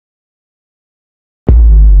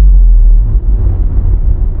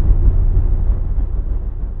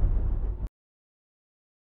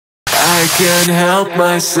can't help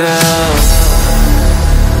myself.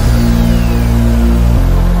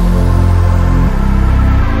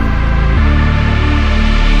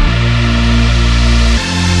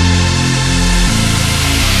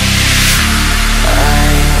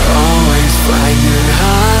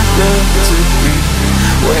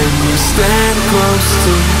 When you stand close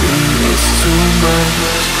to me, it's too much.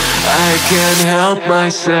 I can't help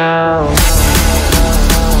myself.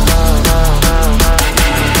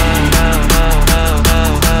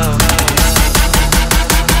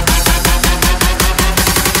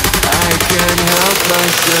 I can't help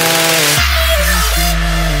myself.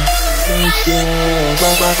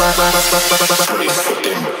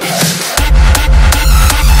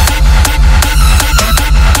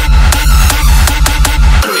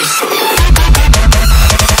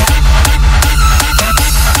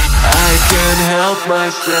 Can't help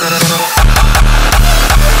myself.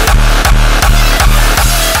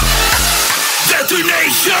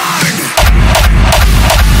 Detonation!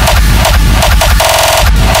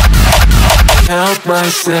 Help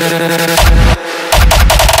myself.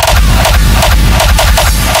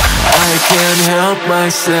 I can't help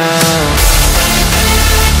myself.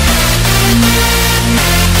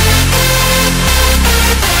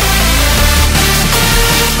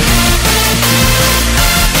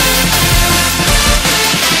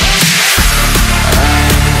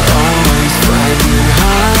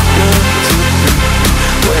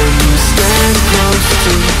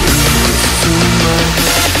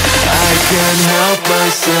 I can't help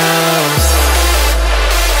myself.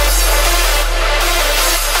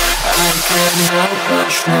 I can't help myself. I can't help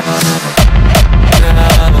myself.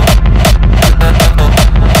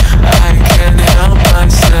 I can't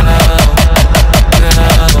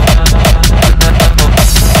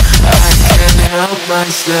help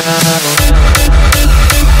myself.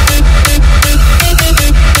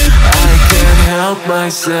 I can't help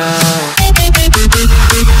myself.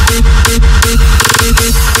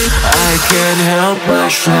 I can't help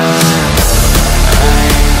myself. I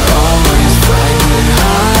always find it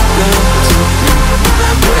harder to breathe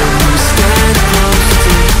when you stand close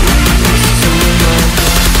to me. It's too much.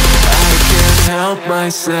 I can't help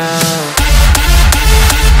myself.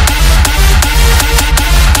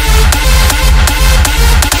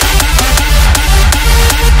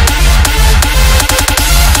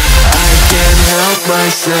 I can't help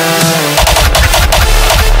myself.